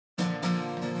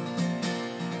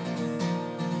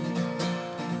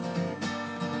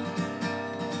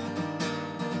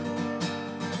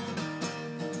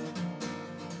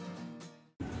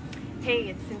Hey,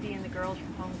 it's Cindy and the girls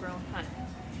from Homegrown Hunt.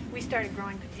 We started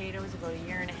growing potatoes about 1.5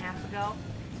 years ago,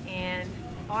 and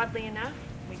oddly enough,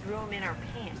 we grew them in our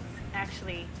pants.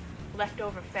 Actually,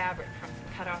 leftover fabric from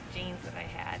some cut-off jeans that I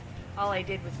had. All I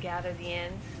did was gather the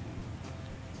ends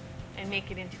and make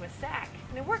it into a sack,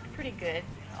 and it worked pretty good,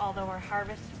 although our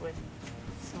harvest was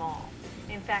small.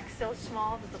 In fact, so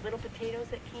small that the little potatoes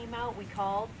that came out we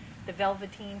called the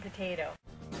velveteen potato.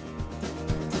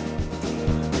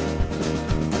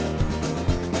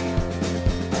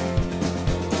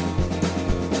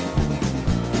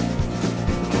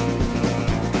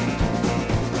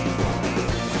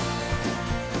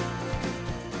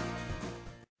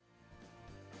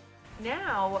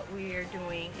 Now what we are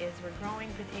doing is we're growing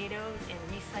potatoes in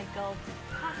recycled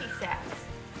coffee sacks.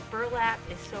 Burlap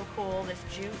is so cool. This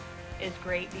jute is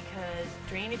great because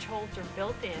drainage holes are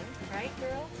built in, right,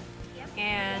 girls? Yep.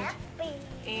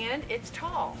 And it's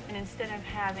tall. And instead of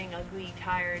having ugly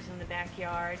tires in the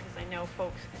backyard, because I know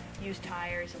folks use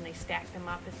tires and they stack them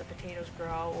up as the potatoes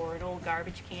grow, or an old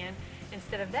garbage can,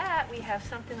 instead of that, we have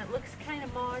something that looks kind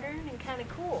of modern and kind of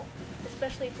cool,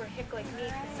 especially for a hick like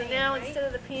me. So now instead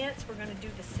of the pants, we're going to do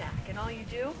the sack. And all you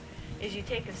do is you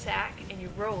take a sack and you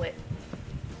roll it.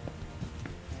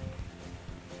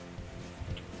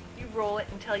 You roll it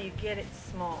until you get it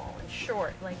small and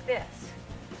short like this.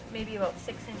 Maybe about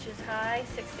 6 inches high,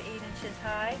 6 to 8 inches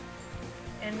high.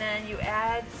 And then you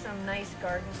add some nice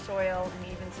garden soil and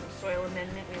even some soil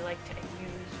amendment. We like to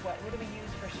use, what do we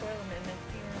use for soil amendment?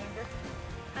 Do you remember?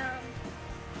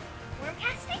 Worm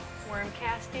casting? Worm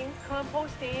casting,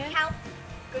 compost, and Kelp.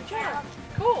 Good job. Kelp.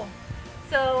 Cool.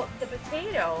 So the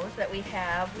potatoes that we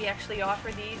have, we actually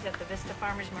offer these at the Vista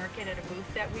Farmers Market at a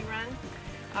booth that we run,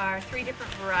 are 3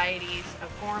 different varieties of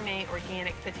gourmet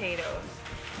organic potatoes.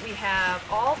 We have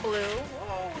all blue,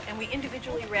 and we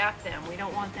individually wrap them. We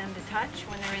don't want them to touch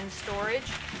when they're in storage.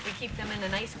 We keep them in a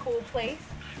nice cool place.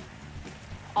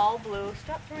 All blue.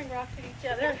 Stop throwing rocks at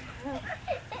each other.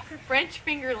 French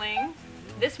fingerling.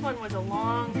 This one was a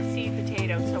long seed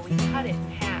potato, so we cut it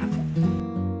in half.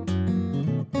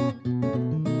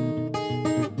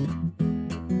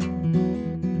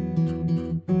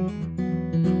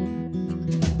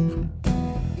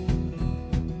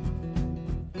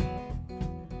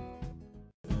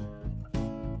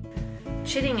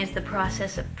 Chitting is the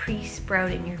process of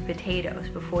pre-sprouting your potatoes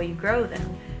before you grow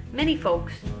them. Many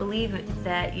folks believe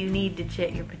that you need to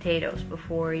chit your potatoes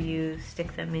before you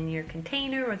stick them in your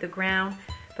container or the ground,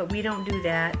 but we don't do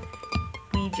that.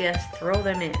 We just throw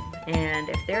them in, and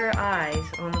if there are eyes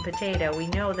on the potato, we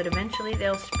know that eventually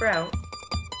they'll sprout.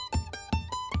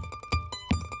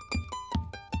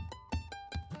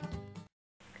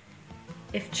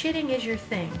 If chitting is your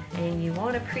thing and you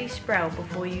want to pre-sprout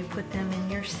before you put them in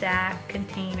your sack,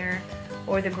 container,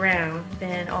 or the ground,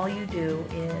 then all you do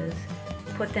is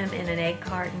put them in an egg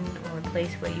carton or a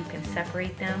place where you can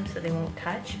separate them so they won't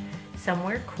touch,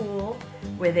 somewhere cool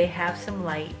where they have some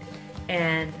light,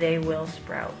 and they will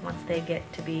sprout. Once they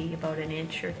get to be about 1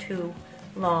 inch or 2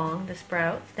 long, the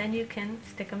sprouts, then you can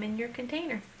stick them in your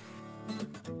container.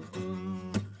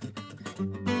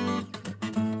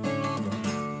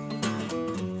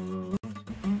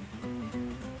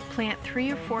 Plant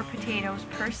 3 or 4 potatoes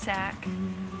per sack,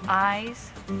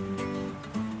 eyes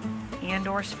and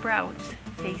or sprouts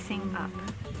facing up.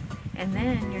 And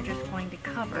then you're just going to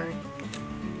cover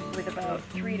with about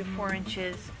 3 to 4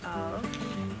 inches of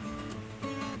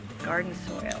garden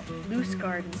soil, loose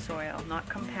garden soil, not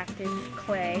compacted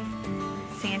clay.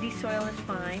 Sandy soil is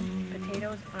fine.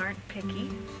 Potatoes aren't picky.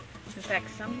 In fact,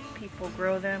 some people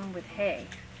grow them with hay.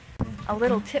 A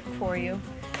little tip for you,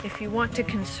 if you want to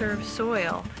conserve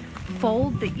soil,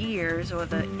 fold the ears or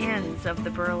the ends of the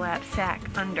burlap sack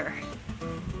under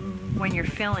when you're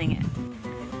filling it.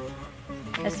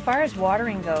 As far as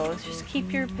watering goes, just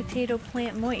keep your potato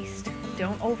plant moist.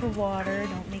 Don't overwater,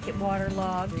 don't make it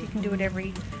waterlogged. You can do it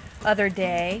every other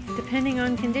day, depending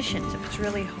on conditions. If it's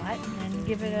really hot, then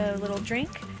give it a little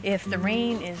drink. If the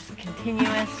rain is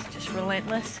continuous, just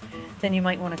relentless, then you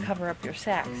might want to cover up your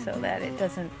sack so that it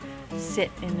doesn't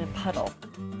sit in a puddle.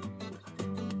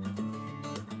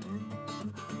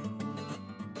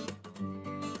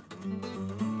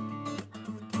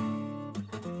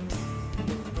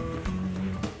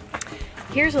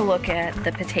 Here's a look at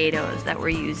the potatoes that we're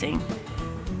using.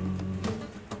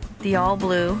 The all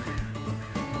blue,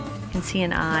 you can see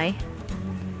an eye,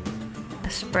 a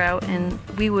sprout, and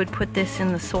we would put this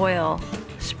in the soil,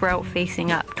 sprout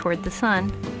facing up toward the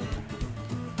sun.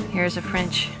 Here's a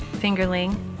French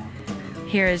fingerling.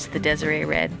 Here is the Desiree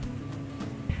red.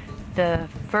 The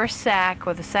first sack,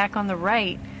 or the sack on the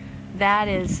right, that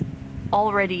is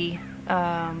already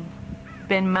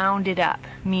been mounded up,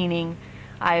 meaning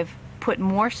I've put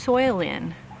more soil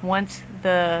in once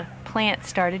the plant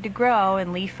started to grow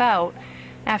and leaf out.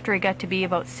 After it got to be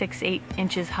about 6-8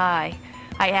 inches high,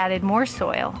 I added more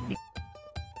soil.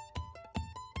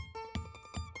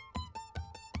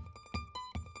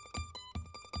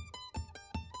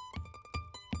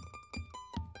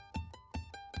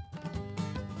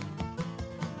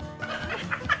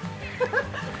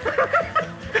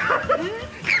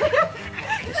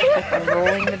 Just keep on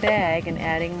rolling the bag and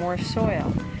adding more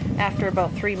soil. After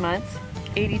about 3 months,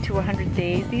 80 to 100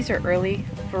 days, these are early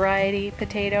variety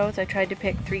potatoes. I tried to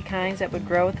pick 3 kinds that would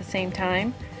grow at the same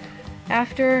time.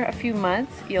 After a few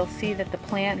months, you'll see that the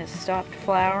plant has stopped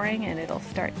flowering and it'll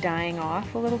start dying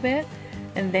off a little bit.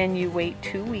 And then you wait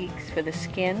 2 weeks for the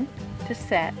skin to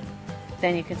set.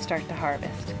 Then you can start to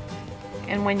harvest.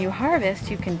 And when you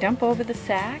harvest, you can dump over the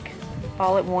sack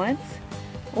all at once,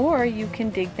 or you can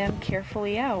dig them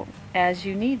carefully out as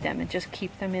you need them and just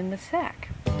keep them in the sack.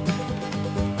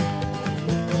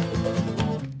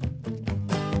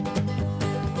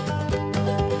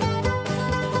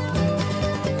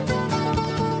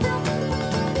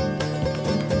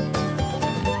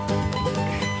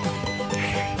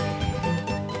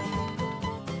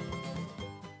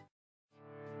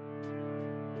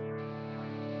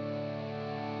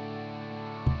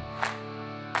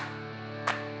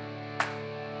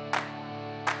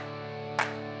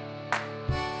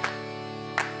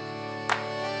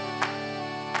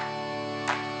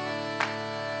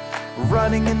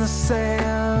 Running in the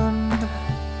sand,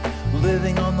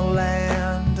 living on the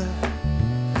land.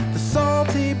 The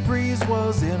salty breeze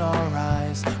was in our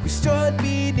eyes. We stood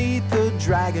beneath the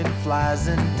dragonflies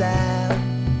and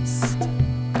danced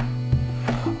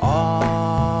all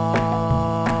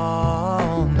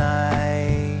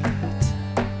night.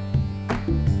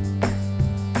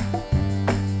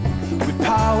 We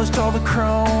polished all the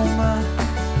chrome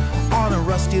on a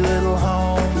rusty little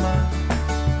home.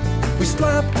 We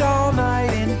slept all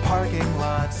night in parking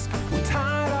lots. We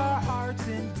tied our hearts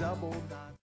in double